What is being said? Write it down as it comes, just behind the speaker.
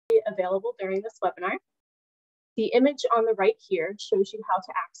available during this webinar. The image on the right here shows you how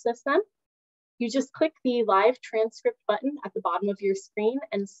to access them. You just click the live transcript button at the bottom of your screen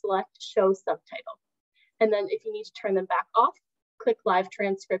and select show subtitle. And then if you need to turn them back off, click live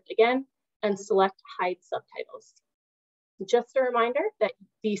transcript again and select hide subtitles. Just a reminder that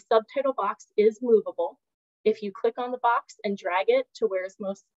the subtitle box is movable. If you click on the box and drag it to where it's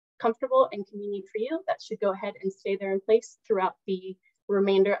most comfortable and convenient for you, that should go ahead and stay there in place throughout the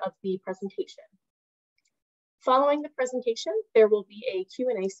remainder of the presentation. Following the presentation, there will be a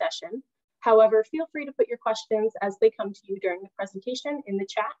Q&A session. However, feel free to put your questions as they come to you during the presentation in the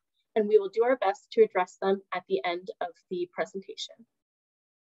chat, and we will do our best to address them at the end of the presentation.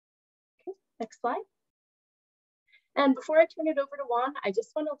 Okay, next slide. And before I turn it over to Juan, I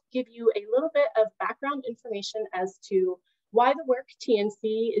just want to give you a little bit of background information as to why the work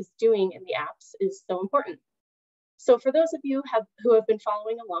TNC is doing in the apps is so important. So for those of you who have been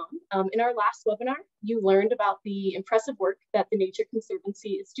following along, in our last webinar, you learned about the impressive work that the Nature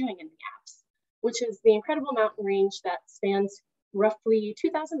Conservancy is doing in the apps, which is the incredible mountain range that spans roughly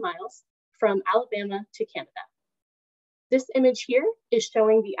 2,000 miles from Alabama to Canada. This image here is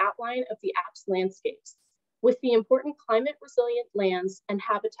showing the outline of the app's landscapes, with the important climate resilient lands and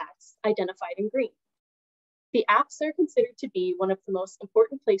habitats identified in green. The apps are considered to be one of the most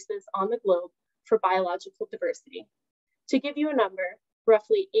important places on the globe for biological diversity. To give you a number,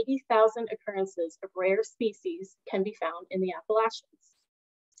 roughly 80,000 occurrences of rare species can be found in the Appalachians.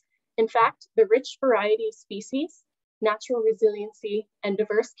 In fact, the rich variety of species, natural resiliency, and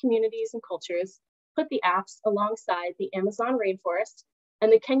diverse communities and cultures put the apps alongside the Amazon rainforest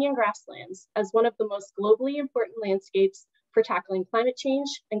and the Kenyan grasslands as one of the most globally important landscapes for tackling climate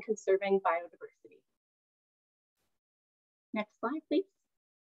change and conserving biodiversity. Next slide, please.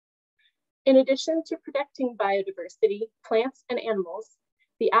 In addition to protecting biodiversity, plants, and animals,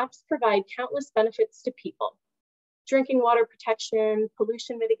 the apps provide countless benefits to people: drinking water protection,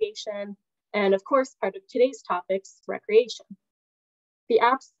 pollution mitigation, and of course, part of today's topics, recreation. The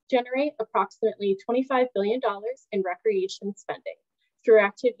apps generate approximately $25 billion in recreation spending through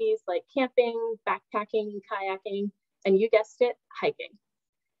activities like camping, backpacking, kayaking, and you guessed it, hiking.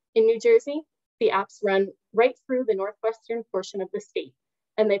 In New Jersey, the apps run right through the northwestern portion of the state,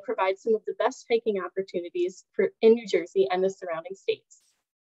 and they provide some of the best hiking opportunities in New Jersey and the surrounding states.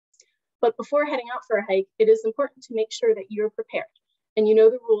 But before heading out for a hike, it is important to make sure that you're prepared and you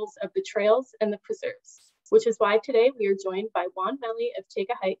know the rules of the trails and the preserves, which is why today we are joined by Juan Melli of Take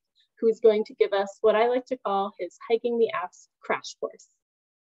a Hike, who is going to give us what I like to call his Hiking the Apps crash course.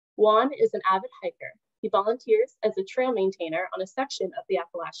 Juan is an avid hiker. He volunteers as a trail maintainer on a section of the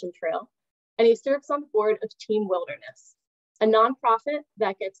Appalachian Trail, and he serves on the board of Team Wilderness, a nonprofit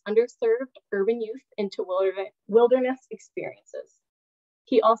that gets underserved urban youth into wilderness experiences.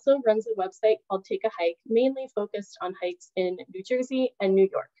 He also runs a website called Take a Hike, mainly focused on hikes in New Jersey and New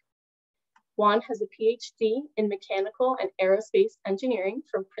York. Juan has a PhD in mechanical and aerospace engineering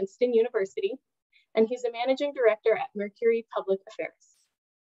from Princeton University, and he's a managing director at Mercury Public Affairs.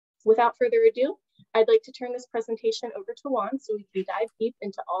 Without further ado, I'd like to turn this presentation over to Juan so we can dive deep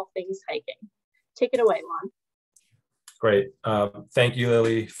into all things hiking. Take it away, Juan. Great. Thank you,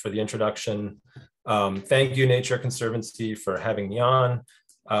 Lily, for the introduction. Thank you, Nature Conservancy, for having me on.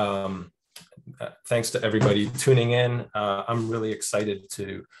 Thanks to everybody tuning in. I'm really excited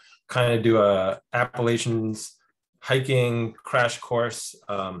to kind of do a Appalachians hiking crash course.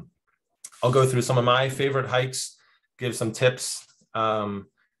 I'll go through some of my favorite hikes, give some tips, and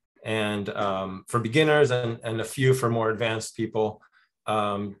for beginners and a few for more advanced people.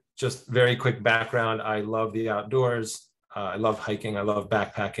 Just very quick background. I love the outdoors. I love hiking. I love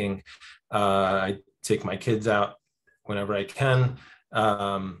backpacking. I take my kids out whenever I can.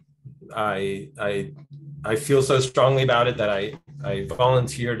 I feel so strongly about it that I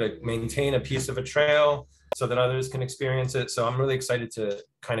volunteer to maintain a piece of a trail so that others can experience it. So I'm really excited to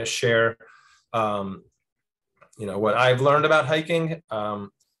kind of share, what I've learned about hiking. I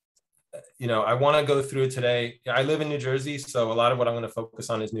want to go through today. I live in New Jersey, so a lot of what I'm going to focus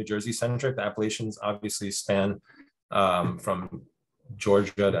on is New Jersey centric. The Appalachians obviously span from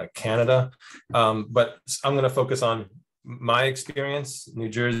Georgia to Canada, but I'm going to focus on my experience, New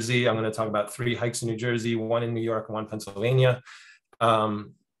Jersey. I'm going to talk about 3 hikes in New Jersey, 1 in New York, 1 Pennsylvania.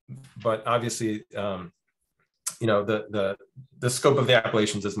 But obviously, the scope of the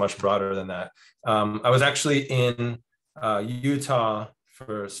Appalachians is much broader than that. I was actually in Utah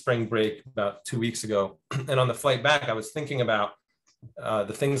for spring break about 2 weeks ago. And on the flight back, I was thinking about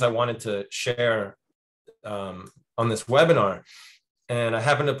the things I wanted to share on this webinar. And I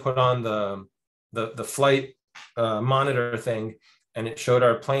happened to put on the flight monitor thing. and it showed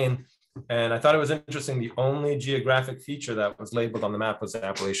our plain. And I thought it was interesting. The only geographic feature that was labeled on the map was the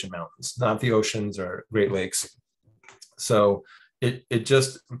Appalachian Mountains, not the oceans or Great Lakes. So it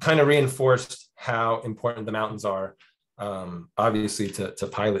just kind of reinforced how important the mountains are, obviously to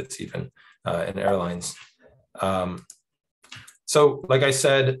pilots even and airlines. So like I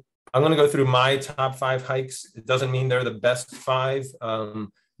said, I'm going to go through my top 5 hikes. It doesn't mean they're the best 5.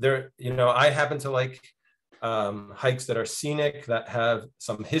 I happen to like hikes that are scenic, that have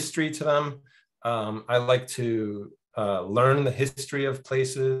some history to them. I like to learn the history of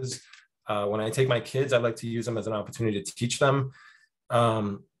places. When I take my kids, I like to use them as an opportunity to teach them.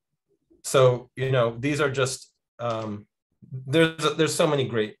 So, these are just, there's so many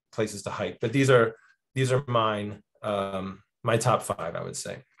great places to hike, but these are mine, my top 5, I would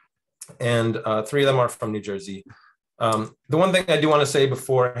say. And 3 of them are from New Jersey. The one thing I do want to say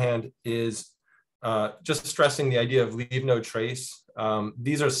beforehand is just stressing the idea of leave no trace.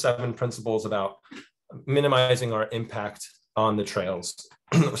 These are 7 principles about minimizing our impact on the trails.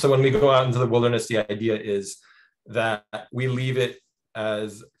 So when we go out into the wilderness, the idea is that we leave it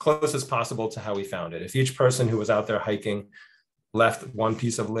as close as possible to how we found it. If each person who was out there hiking left one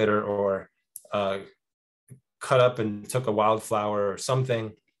piece of litter or cut up and took a wildflower or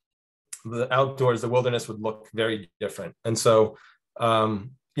something, the outdoors, the wilderness would look very different. And so,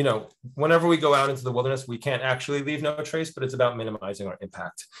 whenever we go out into the wilderness, we can't actually leave no trace, but it's about minimizing our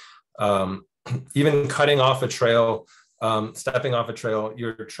impact. Even cutting off a trail, stepping off a trail,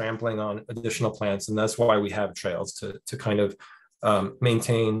 you're trampling on additional plants. And that's why we have trails, to kind of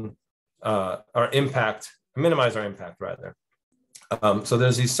maintain our impact, minimize our impact rather. So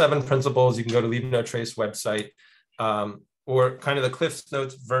there's these 7 principles. You can go to Leave No Trace website, or kind of the Cliff's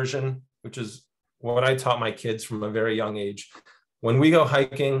Notes version, which is what I taught my kids from a very young age. When we go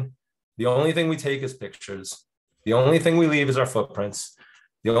hiking, the only thing we take is pictures. The only thing we leave is our footprints.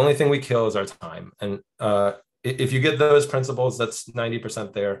 The only thing we kill is our time. And if you get those principles, that's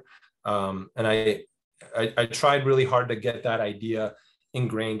 90% there. And I tried really hard to get that idea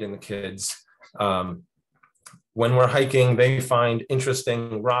ingrained in the kids. When we're hiking, they find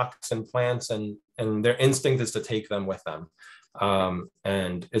interesting rocks and plants, and their instinct is to take them with them.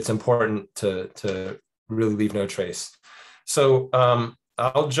 And it's important to really leave no trace. So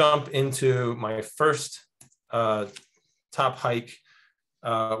I'll jump into my first top hike,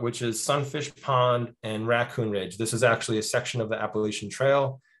 which is Sunfish Pond and Raccoon Ridge. This is actually a section of the Appalachian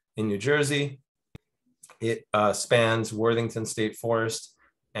Trail in New Jersey. It spans Worthington State Forest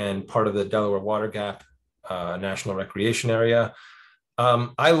and part of the Delaware Water Gap National Recreation Area.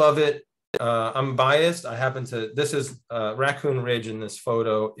 I love it. I'm biased. This is Raccoon Ridge in this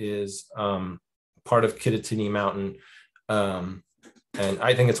photo is part of Kittatinny Mountain. And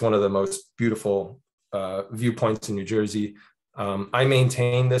I think it's one of the most beautiful viewpoints in New Jersey. I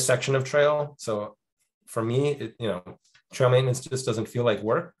maintain this section of trail. So for me, trail maintenance just doesn't feel like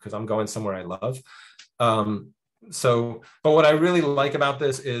work because I'm going somewhere I love. But what I really like about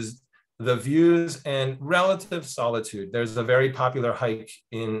this is the views and relative solitude. There's a very popular hike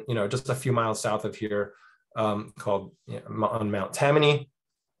in, just a few miles south of here called on Mount Tammany.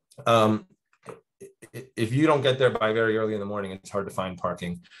 If you don't get there by very early in the morning, it's hard to find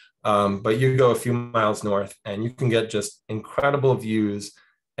parking. But you go a few miles north and you can get just incredible views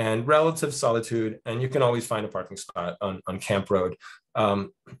and relative solitude, and you can always find a parking spot on Camp Road. And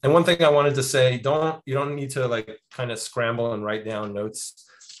one thing I wanted to say, you don't need to kind of scramble and write down notes.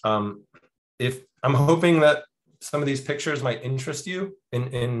 If I'm hoping that some of these pictures might interest you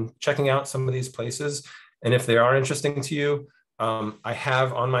in checking out some of these places. And if they are interesting to you, I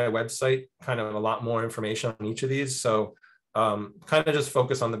have on my website kind of a lot more information on each of these. So kind of just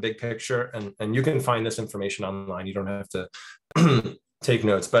focus on the big picture, and you can find this information online. You don't have to take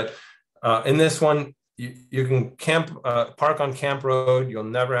notes. But in this one, you can park on Camp Road. You'll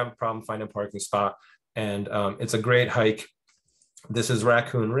never have a problem finding a parking spot. And it's a great hike. This is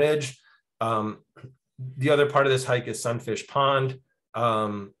Raccoon Ridge. The other part of this hike is Sunfish Pond.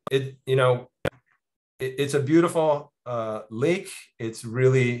 It's a beautiful lake. It's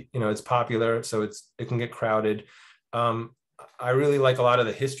really, it's popular, so it can get crowded. I really like a lot of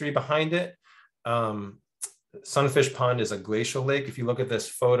the history behind it. Sunfish Pond is a glacial lake. If you look at this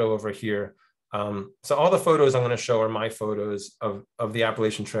photo over here, so all the photos I'm going to show are my photos of the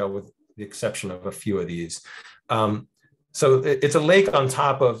Appalachian Trail, with the exception of a few of these. So it's a lake on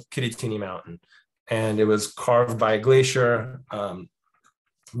top of Kittatinny Mountain, and it was carved by a glacier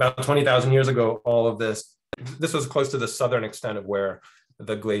about 20,000 years ago. All of this was close to the southern extent of where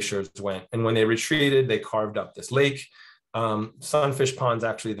the glaciers went. And when they retreated, they carved up this lake. Sunfish Pond is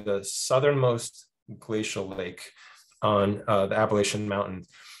actually the southernmost glacial lake. on the Appalachian Mountains.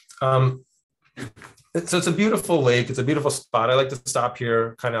 So it's a beautiful lake. It's a beautiful spot. I like to stop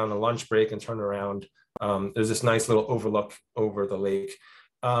here kind of on a lunch break and turn around. There's this nice little overlook over the lake.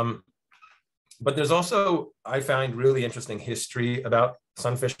 But there's also, I find, really interesting history about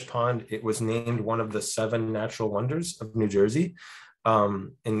Sunfish Pond. It was named one of the 7 natural wonders of New Jersey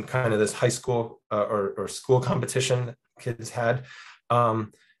in kind of this high school or school competition that kids had.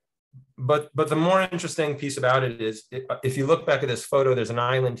 But the more interesting piece about it is, if you look back at this photo, there's an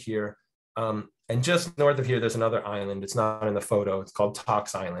island here. And just north of here, there's another island. It's not in the photo. It's called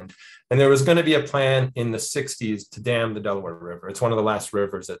Tox Island. And there was going to be a plan in the 60s to dam the Delaware River. It's one of the last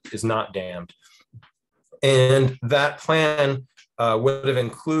rivers that is not dammed. And that plan would have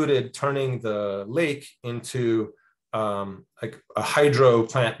included turning the lake into like a hydro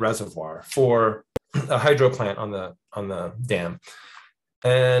plant reservoir for a hydro plant on the dam.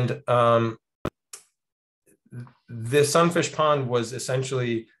 And the Sunfish Pond was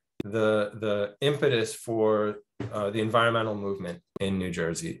essentially the impetus for the environmental movement in New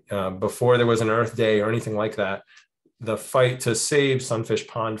Jersey. Before there was an Earth Day or anything like that, the fight to save Sunfish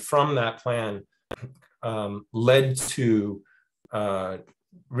Pond from that plan led to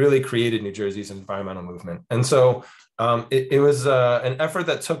really created New Jersey's environmental movement. And so it was an effort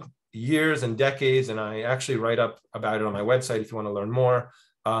that took years and decades, and I actually write up about it on my website if you want to learn more.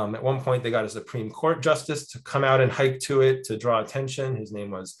 At one point, they got a Supreme Court justice to come out and hike to it to draw attention. His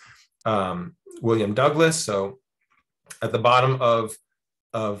name was William Douglas. So at the bottom of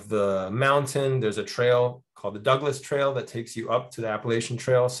the mountain, there's a trail called the Douglas Trail that takes you up to the Appalachian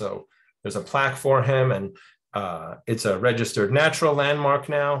Trail. So there's a plaque for him, and it's a registered natural landmark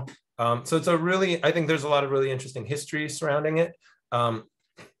now. So it's I think there's a lot of really interesting history surrounding it.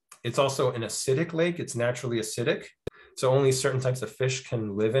 It's also an acidic lake. It's naturally acidic. So only certain types of fish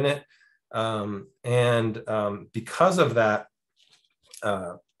can live in it. Because of that,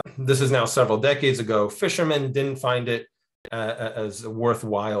 this is now several decades ago, fishermen didn't find it as a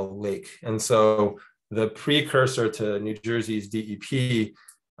worthwhile lake. And so the precursor to New Jersey's DEP,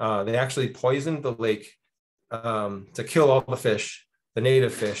 they actually poisoned the lake to kill all the fish, the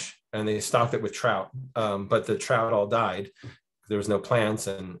native fish, and they stocked it with trout. But the trout all died. There was no plants,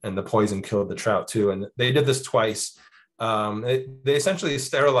 and the poison killed the trout too. And they did this twice. They essentially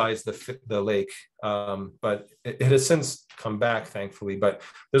sterilized the lake, but it has since come back, thankfully. But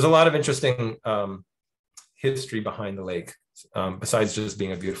there's a lot of interesting history behind the lake, besides just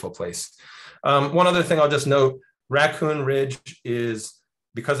being a beautiful place. One other thing I'll just note, Raccoon Ridge is,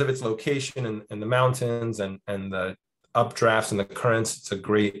 because of its location in the mountains and the updrafts and the currents, it's a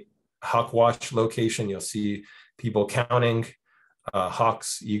great hawk watch location. You'll see people counting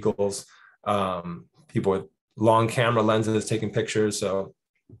hawks, eagles, people with long camera lenses taking pictures. So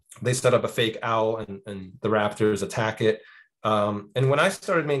they set up a fake owl and the raptors attack it. And when I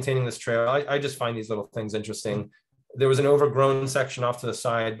started maintaining this trail, I just find these little things interesting. There was an overgrown section off to the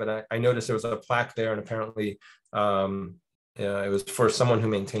side, but I noticed there was a plaque there, and apparently it was for someone who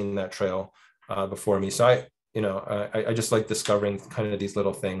maintained that trail before me. So I just like discovering kind of these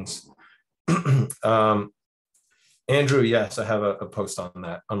little things. Andrew, yes, I have a post on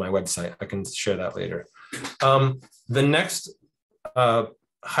that on my website. I can share that later. The next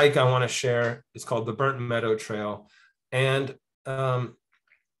hike I want to share is called the Burnt Meadow Trail. And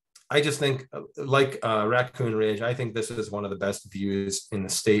I just think, like Raccoon Ridge, I think this is one of the best views in the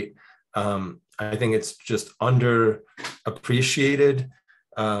state. I think it's just underappreciated.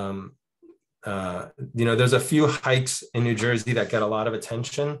 There's a few hikes in New Jersey that get a lot of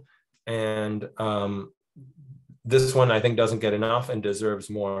attention, and this one I think doesn't get enough and deserves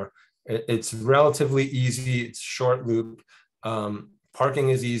more. It's relatively easy. It's short loop. Parking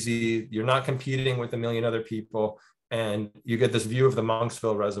is easy. You're not competing with a million other people, and you get this view of the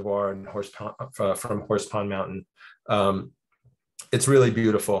Monksville Reservoir and from Horse Pond Mountain. It's really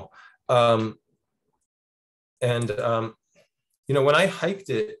beautiful. When I hiked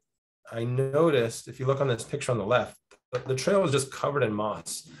it, I noticed, if you look on this picture on the left, the trail was just covered in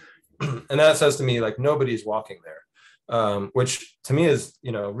moss. And that says to me, like, nobody's walking there, which to me is,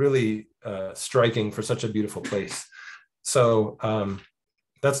 really striking for such a beautiful place. So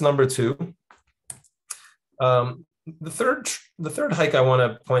that's number 2. The third hike I want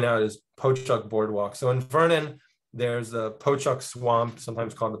to point out is Pochuck Boardwalk. So in Vernon, there's the Pochuck Swamp,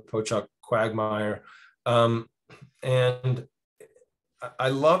 sometimes called the Pochuck Quagmire. And I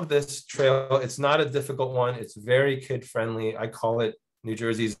love this trail. It's not a difficult one. It's very kid-friendly. I call it New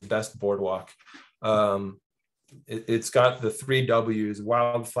Jersey's best boardwalk. It's got the 3 W's: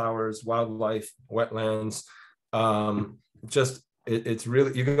 wildflowers, wildlife, wetlands. It's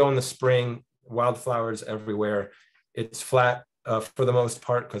really, you can go in the spring, wildflowers everywhere. It's flat for the most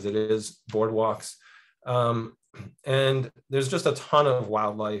part because it is boardwalks. And there's just a ton of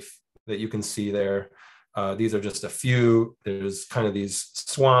wildlife that you can see there. These are just a few. There's kind of these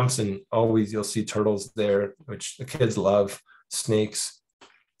swamps, and always you'll see turtles there, which the kids love, snakes.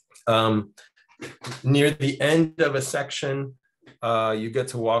 Near the end of a section, you get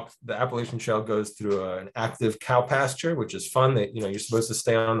to walk. The Appalachian Trail goes through an active cow pasture, which is fun. That, you know, you're supposed to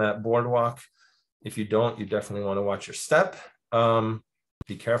stay on that boardwalk. If you don't, you definitely want to watch your step.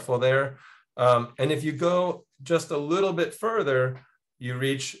 Be careful there. And if you go just a little bit further, you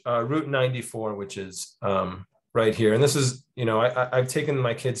reach Route 94, which is right here. And this is, you know, I've taken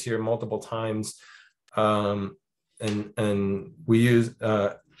my kids here multiple times. And we use,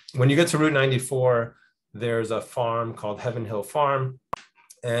 when you get to Route 94, there's a farm called Heaven Hill Farm.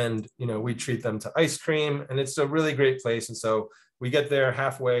 And, you know, we treat them to ice cream, and it's a really great place. And so we get there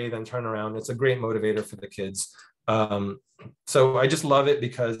halfway, then turn around. It's a great motivator for the kids. So I just love it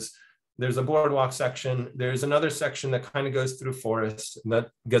because there's a boardwalk section. There's another section that kind of goes through forest, and that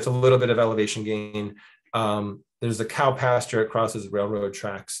gets a little bit of elevation gain. There's a cow pasture, it crosses railroad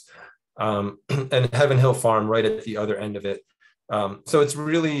tracks, and Heaven Hill Farm right at the other end of it. So it's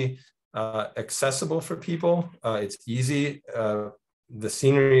really accessible for people. It's easy. The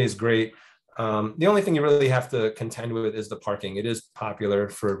scenery is great. The only thing you really have to contend with is the parking. It is popular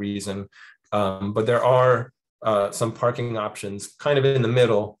for a reason, but there are some parking options kind of in the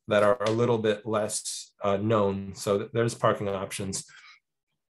middle that are a little bit less known. So there's parking options.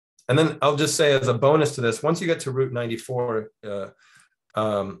 And then I'll just say as a bonus to this, once you get to Route 94,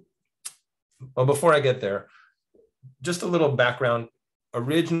 well, before I get there, just a little background.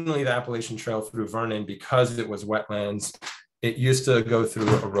 Originally, the Appalachian Trail through Vernon, because it was wetlands, it used to go through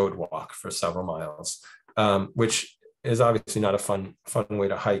a road walk for several miles, which is obviously not a fun way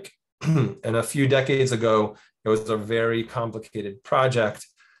to hike. And a few decades ago, it was a very complicated project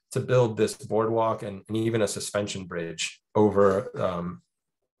to build this boardwalk and even a suspension bridge over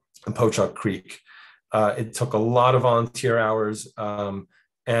Pochuck Creek. It took a lot of volunteer hours.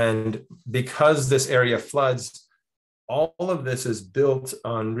 And because this area floods, all of this is built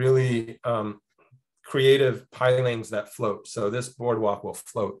on really creative pilings that float. So this boardwalk will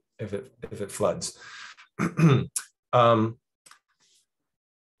float if it floods.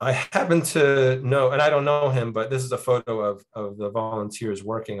 I happen to know, and I don't know him, but this is a photo of the volunteers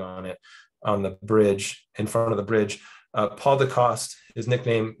working on it, on the bridge, in front of the bridge. Paul DeCoste, his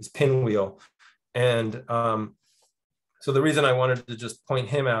nickname is Pinwheel. And so the reason I wanted to just point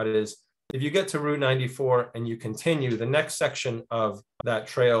him out is, if you get to Route 94 and you continue, the next section of that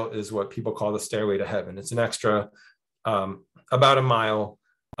trail is what people call the Stairway to Heaven. It's an extra about a mile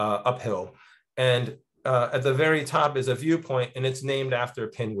uphill. And at the very top is a viewpoint, and it's named after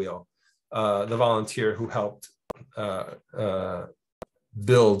Pinwheel, the volunteer who helped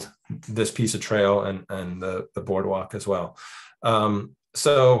build this piece of trail and the boardwalk as well.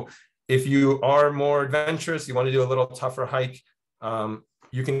 So if you are more adventurous, you want to do a little tougher hike,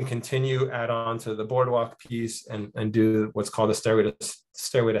 you can continue add on to the boardwalk piece and do what's called a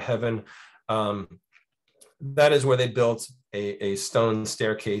stairway to heaven. That is where they built a stone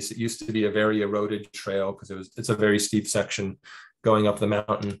staircase. It used to be a very eroded trail because it's a very steep section going up the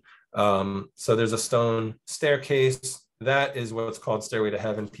mountain. So there's a stone staircase. That is what's called Stairway to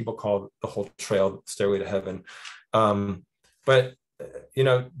Heaven. People call the whole trail Stairway to Heaven. But you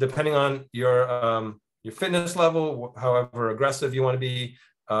know, depending on your fitness level, however aggressive you want to be,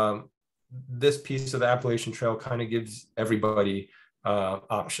 this piece of the Appalachian Trail kind of gives everybody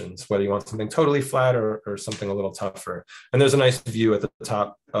options, whether you want something totally flat or something a little tougher. And there's a nice view at the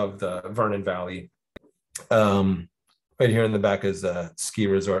top of the Vernon Valley. Right here in the back is a ski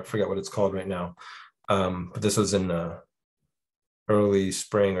resort. I forget what it's called right now. But this was in early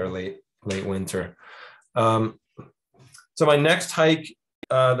spring or late winter. So my next hike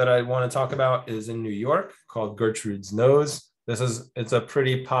that I want to talk about is in New York, called Gertrude's Nose. It's a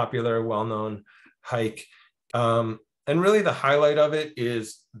pretty popular, well-known hike. And really the highlight of it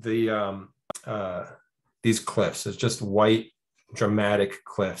is these cliffs. It's just white, dramatic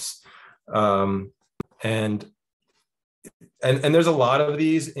cliffs. And there's a lot of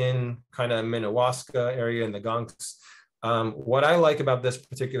these in kind of Minnewaska area in the Gunks. What I like about this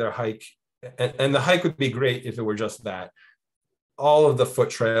particular hike, and the hike would be great if it were just that, all of the foot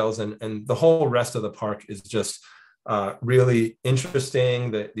trails and the whole rest of the park is just really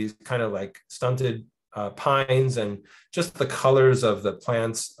interesting. That these kind of like stunted pines and just the colors of the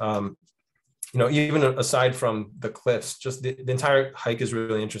plants, you know, even aside from the cliffs, just the entire hike is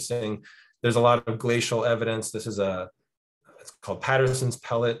really interesting. There's a lot of glacial evidence. This is it's called Patterson's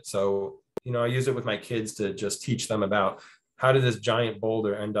Pellet. So I use it with my kids to just teach them about how did this giant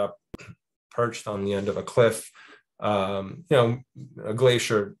boulder end up perched on the end of a cliff. A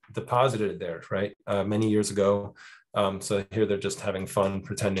glacier deposited it there, right? Many years ago. So here they're just having fun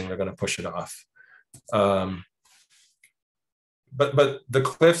pretending they're going to push it off. But the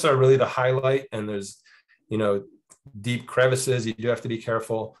cliffs are really the highlight, and there's, deep crevices. You do have to be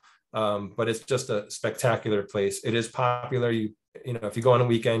careful, but it's just a spectacular place. It is popular. If you go on a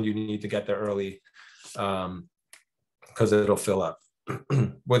weekend, you need to get there early because it'll fill up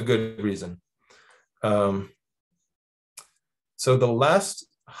with good reason. So the last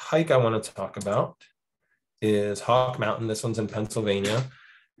hike I want to talk about is Hawk Mountain. This one's in Pennsylvania.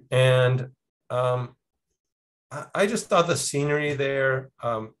 And I just thought the scenery there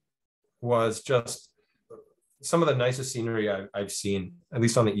was just some of the nicest scenery I've seen, at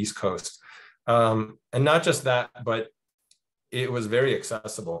least on the East Coast. And not just that, but it was very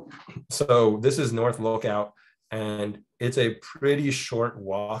accessible. So this is North Lookout, and it's a pretty short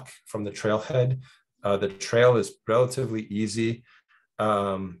walk from the trailhead. The trail is relatively easy.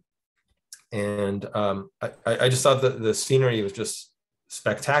 I just thought that the scenery was just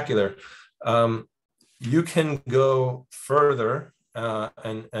spectacular. You can go further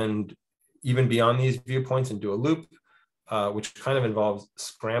and even beyond these viewpoints and do a loop, which kind of involves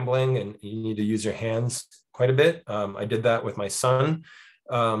scrambling, and you need to use your hands quite a bit. I did that with my son.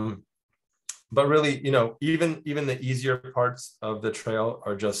 But really, even the easier parts of the trail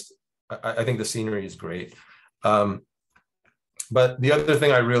are just, I think the scenery is great. But the other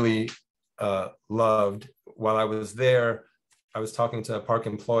thing I really loved while I was there, I was talking to a park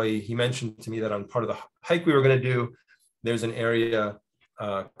employee. He mentioned to me that on part of the hike we were going to do, there's an area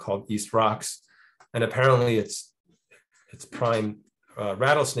called East Rocks, and apparently it's prime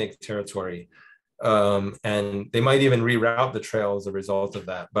rattlesnake territory, and they might even reroute the trail as a result of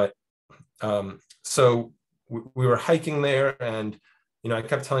that. But so we were hiking there, and I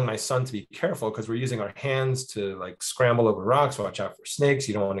kept telling my son to be careful because we're using our hands to like scramble over rocks, watch out for snakes.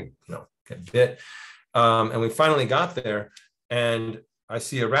 You don't want to get bit. And we finally got there, and I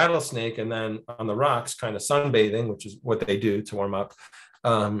see a rattlesnake, and then on the rocks, kind of sunbathing, which is what they do to warm up.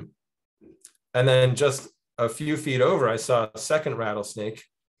 And then just a few feet over, I saw a second rattlesnake,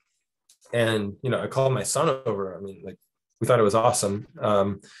 and I called my son over. I mean, like, we thought it was awesome.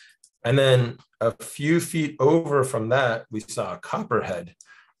 And then a few feet over from that, we saw a copperhead.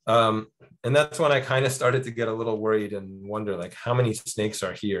 And that's when I kind of started to get a little worried and wonder, like, how many snakes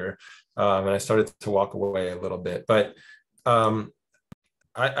are here? And I started to walk away a little bit. But I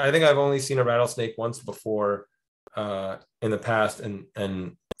think I've only seen a rattlesnake once before in the past.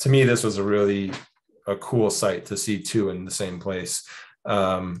 And to me, this was a cool sight to see two in the same place.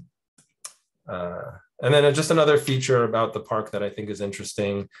 And then just another feature about the park that I think is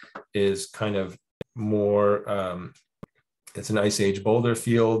interesting is kind of more, it's an ice age boulder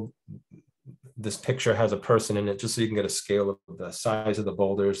field. This picture has a person in it just so you can get a scale of the size of the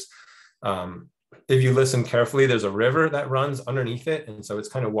boulders. If you listen carefully, there's a river that runs underneath it. And so it's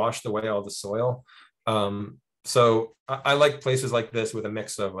kind of washed away all the soil. So I like places like this with a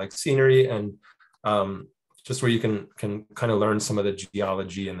mix of like scenery and just where you can kind of learn some of the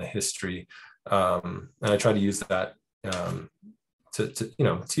geology and the history. And I try to use that to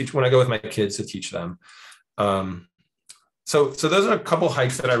teach when I go with my kids, to teach them. So those are a couple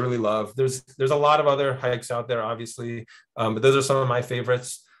hikes that I really love. There's a lot of other hikes out there, obviously, but those are some of my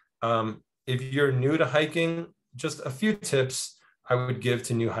favorites. If you're new to hiking, just a few tips I would give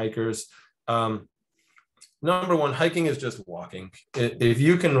to new hikers. Number one, hiking is just walking. If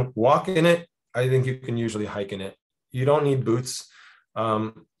you can walk in it, I think you can usually hike in it. You don't need boots.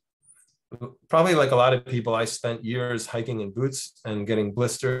 Probably like a lot of people, I spent years hiking in boots and getting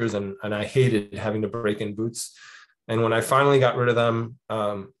blisters, and I hated having to break in boots. And when I finally got rid of them,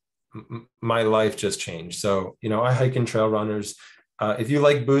 my life just changed. So, I hike in trail runners. If you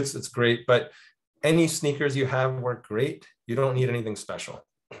like boots, it's great, but any sneakers you have work great. You don't need anything special.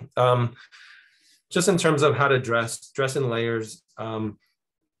 Just in terms of how to dress in layers.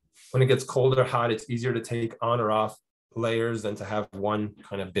 When it gets cold or hot, it's easier to take on or off layers than to have one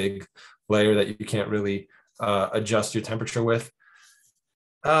kind of big layer that you can't really adjust your temperature with.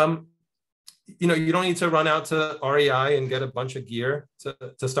 You don't need to run out to REI and get a bunch of gear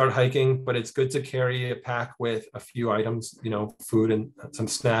to start hiking, but it's good to carry a pack with a few items, food and some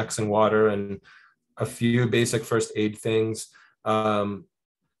snacks and water and a few basic first aid things. I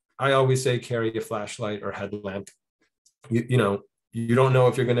always say carry a flashlight or headlamp. You don't know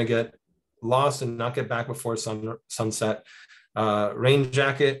if you're going to get lost and not get back before sunset. Rain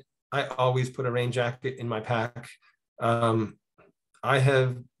jacket. I always put a rain jacket in my pack. I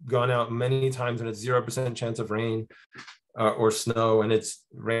have gone out many times and it's 0% chance of rain or snow, and it's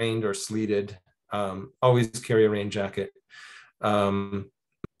rained or sleeted. Always carry a rain jacket.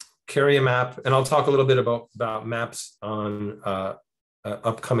 Carry a map, and I'll talk a little bit about maps on an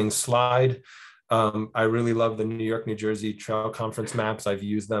upcoming slide. I really love the New York, New Jersey Trail Conference maps. I've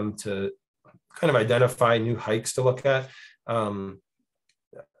used them to kind of identify new hikes to look at.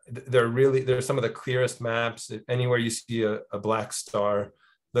 They're some of the clearest maps. Anywhere you see a black star,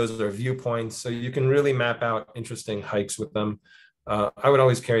 those are viewpoints. So you can really map out interesting hikes with them. I would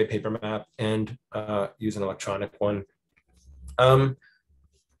always carry a paper map and use an electronic one.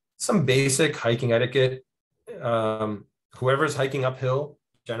 Some basic hiking etiquette. Whoever's hiking uphill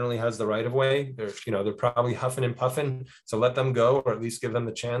generally has the right of way. They're probably huffing and puffing, so let them go, or at least give them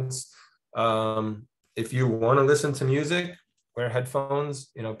the chance. If you want to listen to music, wear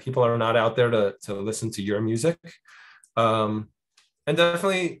headphones. People are not out there to listen to your music. And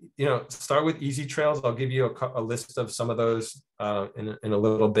definitely, start with easy trails. I'll give you a list of some of those in a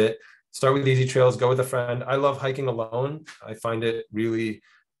little bit. Start with easy trails, go with a friend. I love hiking alone. I find it really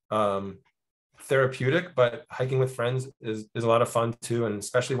therapeutic, but hiking with friends is a lot of fun too. And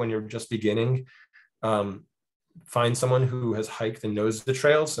especially when you're just beginning, find someone who has hiked and knows the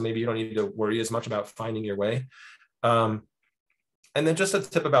trails. So maybe you don't need to worry as much about finding your way. And then just a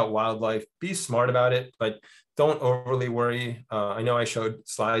tip about wildlife, be smart about it, but don't overly worry. I know I showed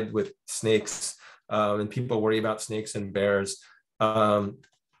slide with snakes and people worry about snakes and bears. And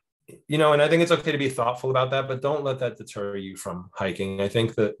I think it's okay to be thoughtful about that, but don't let that deter you from hiking. I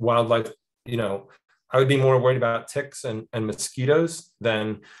think that wildlife, I would be more worried about ticks and mosquitoes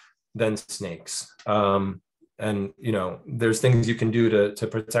than snakes. And there's things you can do to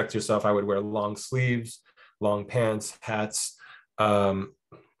protect yourself. I would wear long sleeves, long pants, hats, and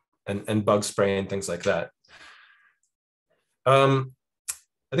bug spray and things like that. I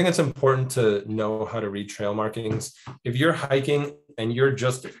think it's important to know how to read trail markings. If you're hiking and you're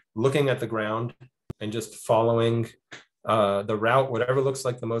just looking at the ground and just following the route, whatever looks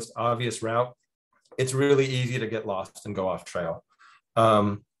like the most obvious route, it's really easy to get lost and go off trail.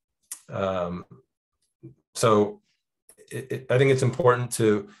 So I think it's important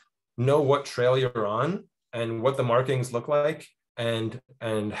to know what trail you're on and what the markings look like and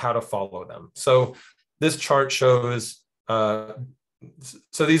how to follow them. So this chart shows,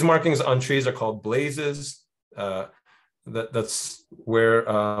 so these markings on trees are called blazes. That's where,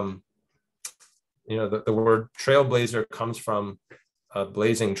 the word trailblazer comes from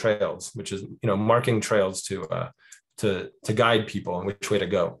blazing trails, which is, marking trails to guide people on which way to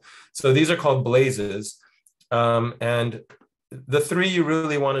go. So these are called blazes. And the three you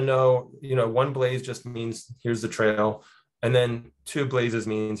really want to know, one blaze just means here's the trail. And then two blazes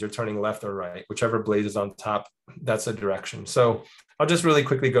means you're turning left or right, whichever blaze is on top, that's a direction. So I'll just really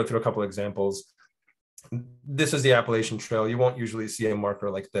quickly go through a couple examples. This is the Appalachian Trail. You won't usually see a marker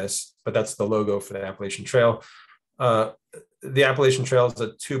like this, but that's the logo for the Appalachian Trail. The Appalachian Trail is a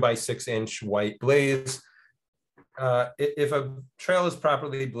 2x6 inch white blaze. If a trail is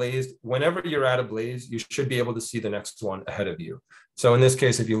properly blazed, whenever you're at a blaze, you should be able to see the next one ahead of you. So in this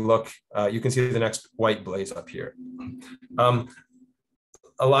case, if you look, you can see the next white blaze up here.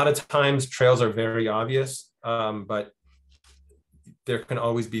 A lot of times trails are very obvious, but there can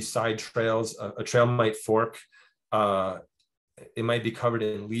always be side trails. A trail might fork. It might be covered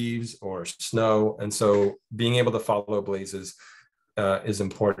in leaves or snow. And so being able to follow blazes is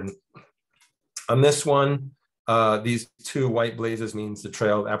important. On this one, these two white blazes means the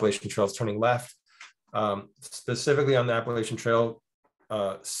Appalachian Trail is turning left. Specifically on the Appalachian Trail,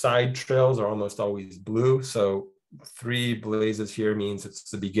 side trails are almost always blue. So 3 blazes here means it's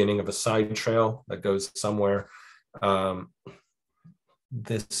the beginning of a side trail that goes somewhere.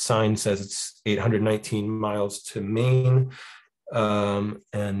 This sign says it's 819 miles to Maine and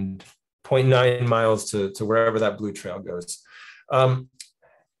 0.9 miles to wherever that blue trail goes.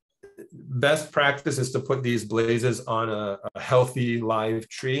 Best practice is to put these blazes on a healthy live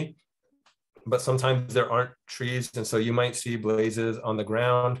tree, but sometimes there aren't trees, and so you might see blazes on the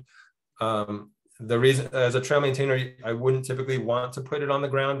ground. The reason, as a trail maintainer, I wouldn't typically want to put it on the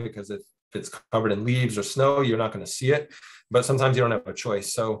ground because if it's covered in leaves or snow, you're not going to see it, but sometimes you don't have a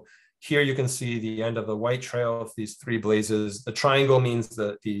choice. So here you can see the end of the white trail, these 3 blazes. The triangle means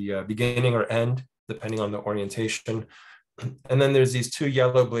the beginning or end, depending on the orientation. And then there's these 2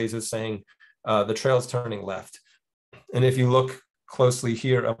 yellow blazes saying the trail is turning left. And if you look closely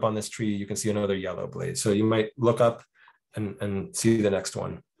here up on this tree, you can see another yellow blaze. So you might look up and see the next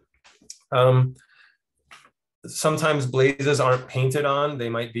one. Sometimes blazes aren't painted on. They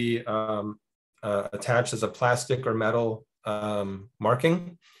might be attached as a plastic or metal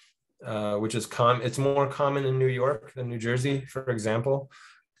marking, which is it's more common in New York than New Jersey, for example,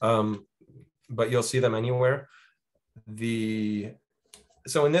 but you'll see them anywhere.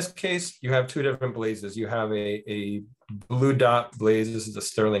 So in this case, you have two different blazes. You have a blue dot blaze. This is the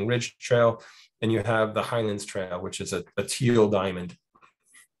Sterling Ridge Trail, and you have the Highlands Trail, which is a teal diamond.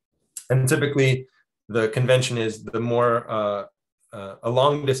 And typically, the convention is the more a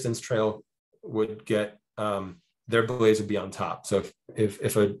long distance trail would get their blaze would be on top. So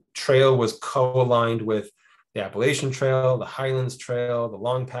if a trail was co-aligned with the Appalachian Trail, the Highlands Trail, the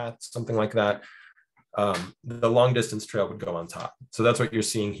Long Path, something like that, the long distance trail would go on top. So that's what you're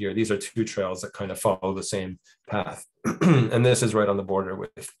seeing here. These are two trails that kind of follow the same path. And this is right on the border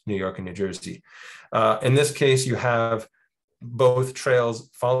with New York and New Jersey. In this case, you have both trails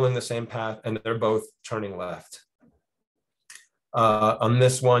following the same path, and they're both turning left. On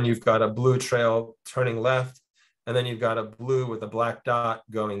this one, you've got a blue trail turning left, and then you've got a blue with a black dot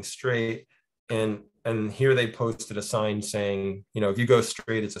going straight. And here they posted a sign saying, you know, if you go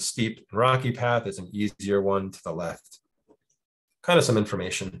straight, it's a steep and rocky path. It's an easier one to the left. Kind of some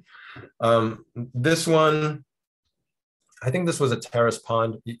information. This one, I think this was a terrace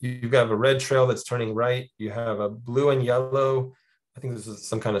pond. You have a red trail that's turning right. You have a blue and yellow. I think this is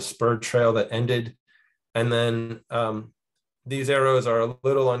some kind of spur trail that ended. And then these arrows are a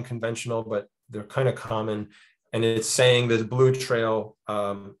little unconventional, but they're kind of common. And it's saying this blue trail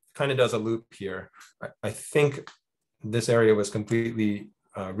kind of does a loop here. I think this area was completely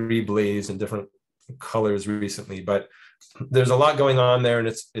reblazed in different colors recently, but there's a lot going on there, and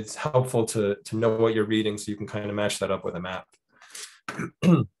it's helpful to know what you're reading so you can kind of match that up with a map.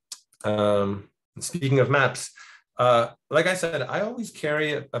 Speaking of maps, like I said, I always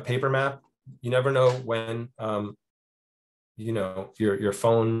carry a paper map. You never know when you know, your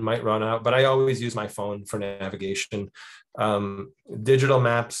phone might run out, but I always use my phone for navigation. Digital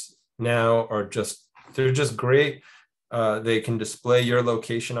maps now they're just great. They can display your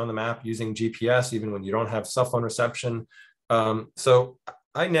location on the map using GPS, even when you don't have cell phone reception. So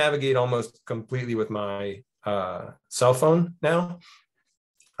I navigate almost completely with my cell phone now,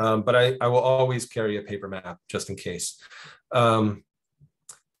 but I will always carry a paper map just in case.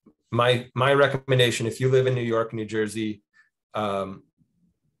 My recommendation, if you live in New York, New Jersey,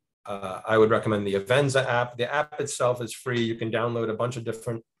 I would recommend the Avenza app. The app itself is free. You can download a bunch of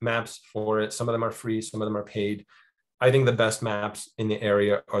different maps for it. Some of them are free, some of them are paid. I think the best maps in the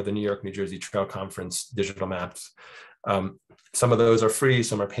area are the New York, New Jersey Trail Conference digital maps. Some of those are free,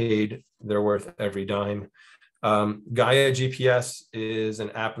 some are paid. They're worth every dime. Gaia GPS is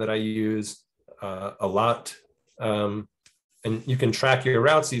an app that I use a lot. And you can track your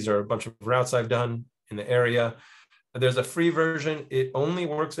routes. These are a bunch of routes I've done in the area. There's a free version. It only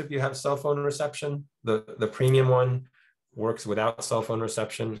works if you have cell phone reception. The premium one works without cell phone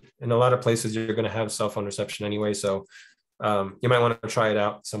reception. In a lot of places, you're going to have cell phone reception anyway. So you might want to try it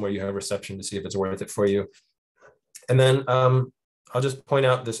out somewhere you have reception to see if it's worth it for you. And then I'll just point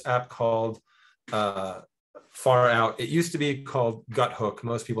out this app called Far Out. It used to be called Gut Hook.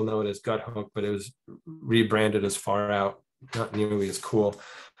 Most people know it as Gut Hook, but it was rebranded as Far Out. Not nearly as cool.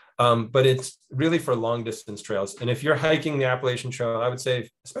 But it's really for long distance trails. And if you're hiking the Appalachian Trail, I would say,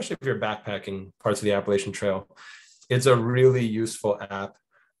 especially if you're backpacking parts of the Appalachian Trail, it's a really useful app.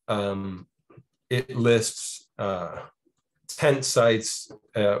 It lists tent sites,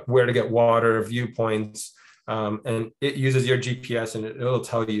 where to get water, viewpoints, and it uses your GPS, and it'll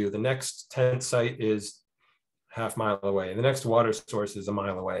tell you the next tent site is half mile away. The next water source is a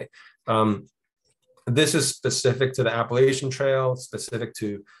mile away. This is specific to the Appalachian Trail, specific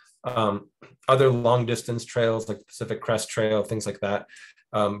to other long distance trails like Pacific Crest Trail, things like that.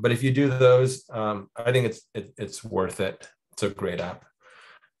 But if you do those, I think it's worth it. It's a great app.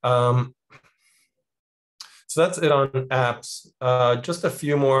 So that's it on apps. Just a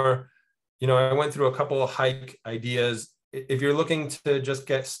few more. You know, I went through a couple of hike ideas. If you're looking to just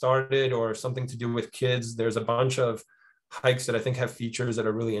get started or something to do with kids, there's a bunch of hikes that I think have features that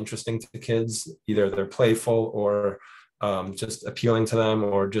are really interesting to kids. Either they're playful or just appealing to them,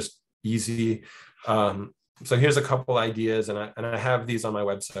 or just easy. So here's a couple ideas, and I have these on my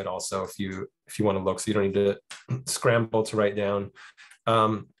website also if you want to look, so you don't need to scramble to write down.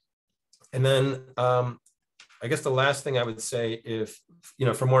 And then I guess the last thing I would say, if you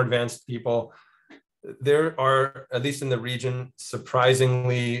know, for more advanced people, there are, at least in the region,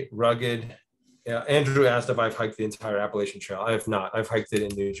 surprisingly rugged. Andrew asked if I've hiked the entire Appalachian Trail. I have not. I've hiked it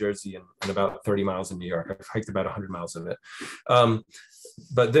in New Jersey and about 30 miles in New York. I've hiked about 100 miles of it.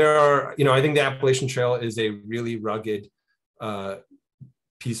 But there are, you know, I think the Appalachian Trail is a really rugged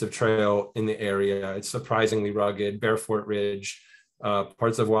piece of trail in the area. It's surprisingly rugged. Barefoot Ridge,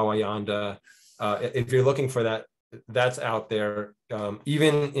 parts of Wawayanda. If you're looking for that, that's out there,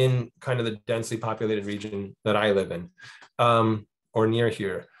 even in kind of the densely populated region that I live in, or near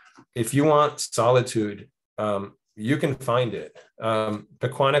here. If you want solitude, you can find it.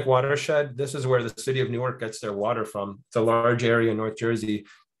 Pequannock Watershed, this is where the city of Newark gets their water from. It's a large area in North Jersey.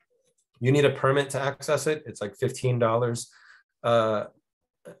 You need a permit to access it. It's like $15.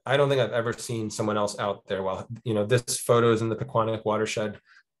 I don't think I've ever seen someone else out there. Well, this photo is in the Pequannock Watershed.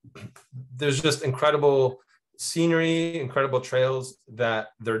 There's just incredible scenery, incredible trails that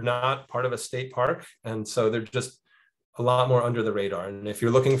they're not part of a state park. And so they're just a lot more under the radar. And if you're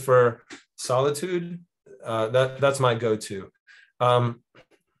looking for solitude, that's my go-to. And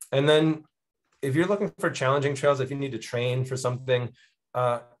then if you're looking for challenging trails, if you need to train for something,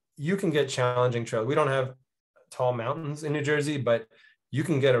 you can get challenging trails. We don't have tall mountains in New Jersey, but you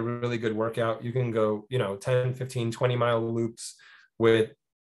can get a really good workout. You can go, 10, 15, 20-mile loops with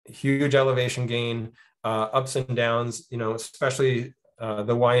huge elevation gain, ups and downs, especially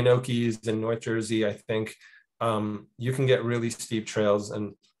the Wyanoke's in North Jersey. I think you can get really steep trails.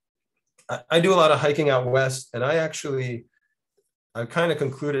 And I do a lot of hiking out west, and I've kind of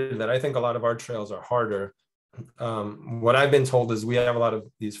concluded that I think a lot of our trails are harder. What I've been told is we have a lot of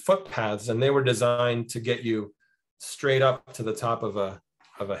these footpaths, and they were designed to get you straight up to the top of a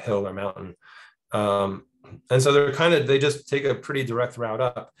hill or mountain. And so they just take a pretty direct route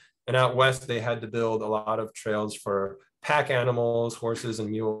up. And out west, they had to build a lot of trails for pack animals, horses and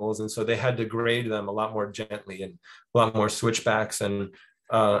mules. And so they had to grade them a lot more gently and a lot more switchbacks. And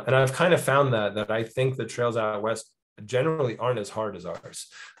I've kind of found that I think the trails out west generally aren't as hard as ours.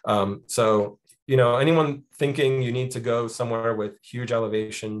 So, anyone thinking you need to go somewhere with huge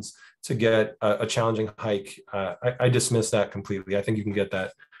elevations to get a challenging hike, I dismiss that completely. I think you can get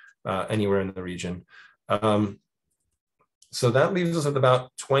that anywhere in the region. So that leaves us with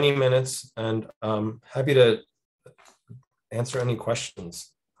about 20 minutes, and I'm happy to answer any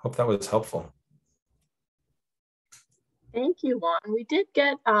questions. Hope that was helpful. Thank you, Juan. We did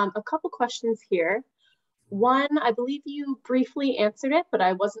get a couple questions here. One, I believe you briefly answered it, but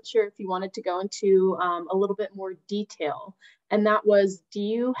I wasn't sure if you wanted to go into a little bit more detail. And that was, do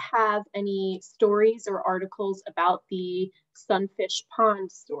you have any stories or articles about the Sunfish Pond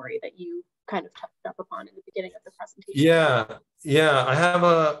story that you kind of touched up upon in the beginning of the presentation? Yeah. I have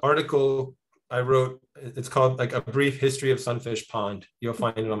an article I wrote. It's called like A Brief History of Sunfish Pond. You'll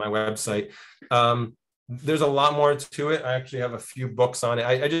find it on my website. There's a lot more to it. I actually have a few books on it.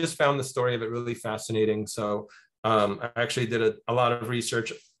 I just found the story of it really fascinating. So I actually did a lot of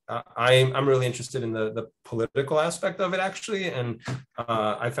research. I'm really interested in the political aspect of it, actually. And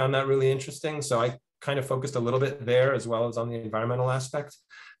I found that really interesting. So I kind of focused a little bit there as well as on the environmental aspect.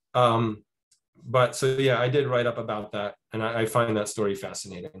 But so, yeah, I did write up about that. And I find that story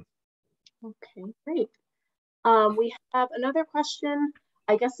fascinating. Okay, great. We have another question.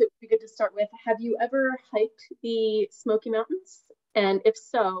 I guess it would be good to start with, have you ever hiked the Smoky Mountains? And if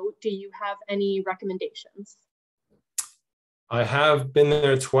so, do you have any recommendations? I have been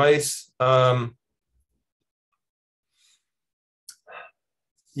there twice. Gosh,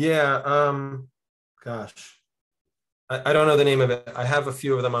 I don't know the name of it. I have a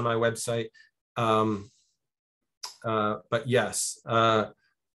few of them on my website. But yes,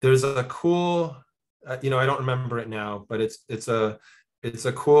 there's a cool, I don't remember it now, but it's a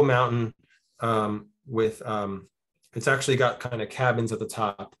cool mountain with, it's actually got kind of cabins at the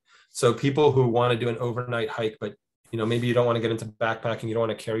top. So people who want to do an overnight hike, but maybe you don't want to get into backpacking, you don't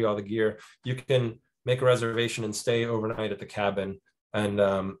want to carry all the gear, you can make a reservation and stay overnight at the cabin. And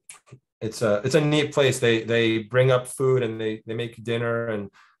it's a neat place. They bring up food and they make dinner,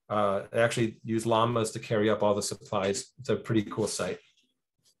 and they actually use llamas to carry up all the supplies. It's a pretty cool site.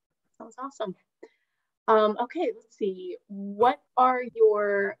 Sounds awesome. Okay, let's see. What are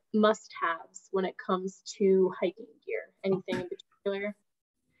your must-haves when it comes to hiking gear? Anything in particular?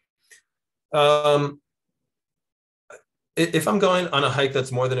 If I'm going on a hike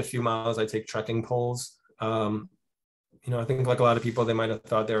that's more than a few miles, I take trekking poles. I think like a lot of people, they might have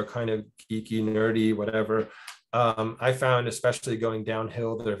thought they were kind of geeky, nerdy, whatever. I found, especially going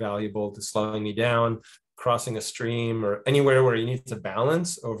downhill, they're valuable to slowing me down, crossing a stream, or anywhere where you need to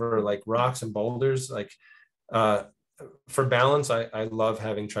balance over like rocks and boulders. Like for balance, I love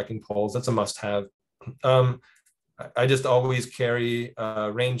having trekking poles. That's a must-have. I just always carry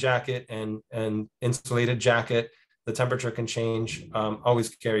a rain jacket and insulated jacket. The temperature can change. Always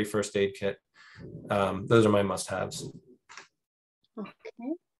carry first aid kit. Those are my must-haves.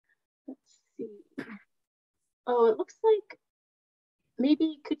 Okay, let's see. Oh, it looks like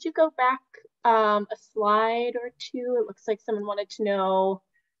maybe could you go back a slide or two? It looks like someone wanted to know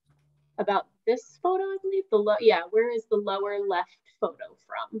about this photo, I believe. Yeah, where is the lower left photo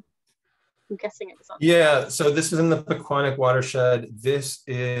from? I'm guessing it was on. Yeah, so this is in the Pequannock watershed. This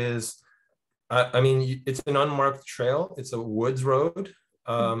is, I mean, it's an unmarked trail. It's a woods road.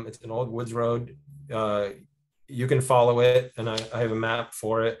 It's an old woods road. You can follow it, and I have a map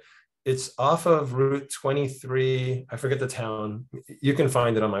for it. It's off of Route 23. I forget the town. You can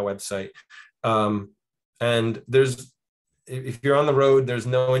find it on my website. And if you're on the road, there's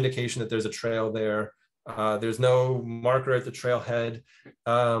no indication that there's a trail there. There's no marker at the trailhead.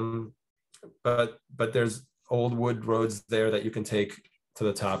 But there's old wood roads there that you can take to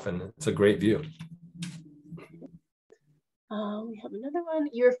the top, and it's a great view. We have another one.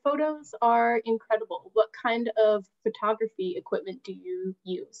 Your photos are incredible. What kind of photography equipment do you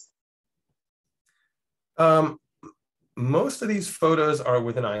use? Most of these photos are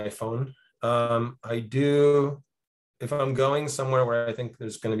with an iPhone. I do, if I'm going somewhere where I think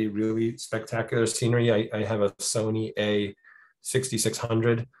there's going to be really spectacular scenery, I have a Sony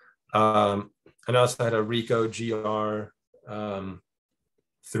A6600. And I also had a Ricoh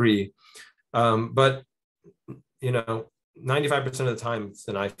GR3. But, you know, 95% of the time it's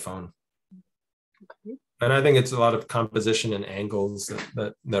an iPhone. Okay. And I think it's a lot of composition and angles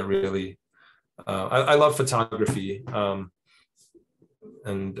that really, I love photography.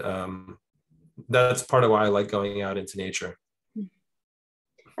 And that's part of why I like going out into nature. And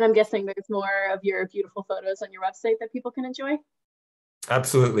I'm guessing there's more of your beautiful photos on your website that people can enjoy?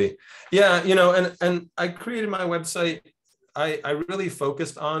 Absolutely. Yeah, you know, and I created my website. I really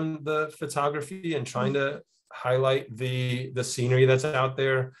focused on the photography and trying to highlight the scenery that's out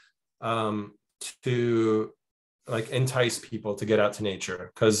there, to like entice people to get out to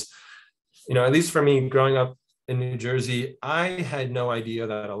nature. Because, you know, at least for me growing up in New Jersey, I had no idea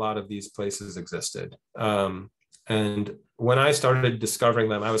that a lot of these places existed. And when I started discovering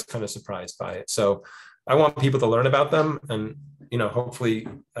them, I was kind of surprised by it. So I want people to learn about them and, you know, hopefully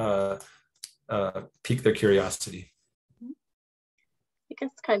pique their curiosity. I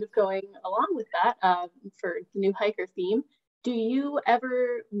guess kind of going along with that, for the new hiker theme, do you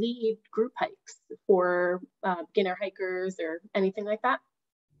ever lead group hikes for beginner hikers or anything like that?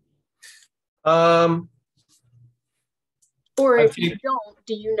 Or if you don't,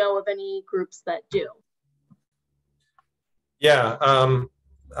 do you know of any groups that do? Yeah,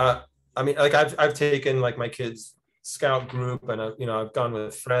 I mean, like I've taken like my kids' scout group, and you know, I've gone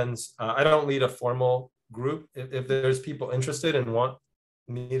with friends. I don't lead a formal group. If there's people interested and want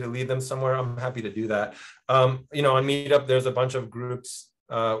me to lead them somewhere, I'm happy to do that. You know, on Meetup, there's a bunch of groups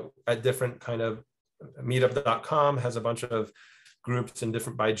at different kind of, meetup.com has a bunch of groups in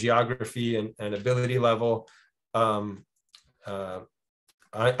different by geography and ability level. I'm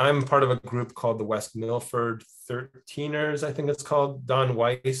part of a group called the West Milford 13ers, I think it's called. Don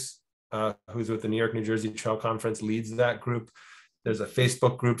Weiss, who's with the New York, New Jersey Trail Conference, leads that group. There's a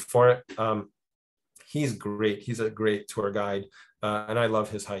Facebook group for it. He's great. He's a great tour guide, and I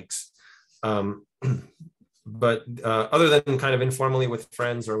love his hikes. But other than kind of informally with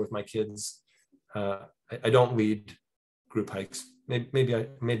friends or with my kids, I don't lead group hikes.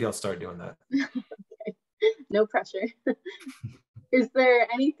 Maybe I'll start doing that. Okay. No pressure. Is there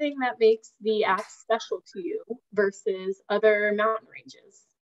anything that makes the Axe special to you versus other mountain ranges?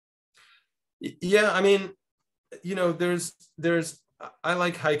 Yeah, I mean, you know, I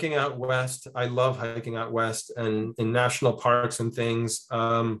like hiking out west. I love hiking out west and in national parks and things.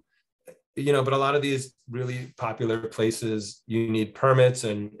 You know, but a lot of these really popular places, you need permits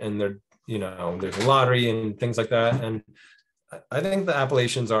and they're, you know, there's a lottery and things like that. And I think the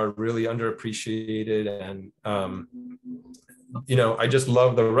Appalachians are really underappreciated. And, you know, I just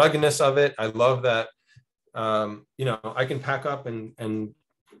love the ruggedness of it. I love that, you know, I can pack up and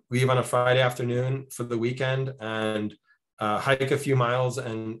leave on a Friday afternoon for the weekend and hike a few miles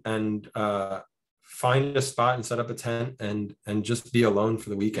and find a spot and set up a tent and just be alone for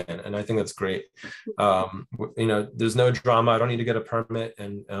the weekend. And I think that's great. You know, there's no drama. I don't need to get a permit.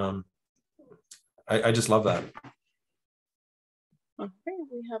 And I just love that. Okay,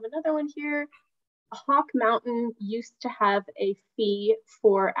 we have another one here. Hawk Mountain used to have a fee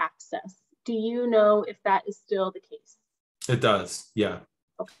for access. Do you know if that is still the case? It does, yeah.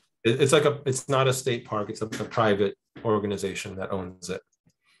 Okay. It's not a state park. It's a private organization that owns it.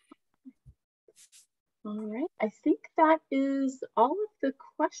 All right, I think that is all of the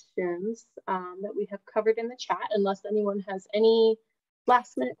questions that we have covered in the chat, unless anyone has any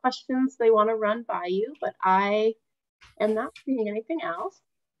last minute questions they want to run by you, but I am not seeing anything else.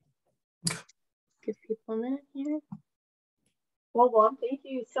 Give people a minute here. Well, Juan, thank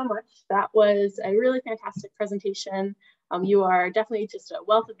you so much. That was a really fantastic presentation. You are definitely just a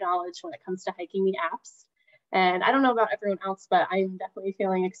wealth of knowledge when it comes to hiking the Apps. And I don't know about everyone else, but I'm definitely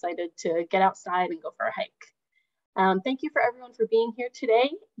feeling excited to get outside and go for a hike. Thank you for everyone for being here today.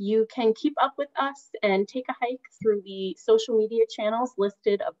 You can keep up with us and take a hike through the social media channels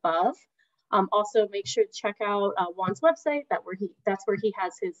listed above. Also, make sure to check out Juan's website. That's where he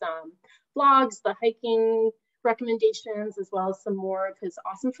has his blogs, the hiking recommendations, as well as some more of his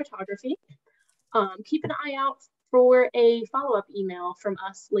awesome photography. Keep an eye out for a follow-up email from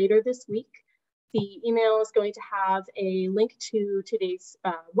us later this week. The email is going to have a link to today's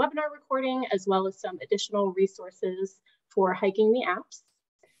webinar recording, as well as some additional resources for hiking the Apps.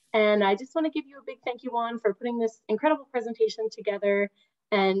 And I just want to give you a big thank you, Juan, for putting this incredible presentation together.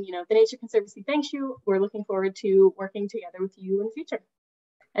 And, you know, the Nature Conservancy thanks you. We're looking forward to working together with you in the future.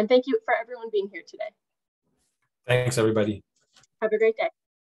 And thank you for everyone being here today. Thanks, everybody. Have a great day.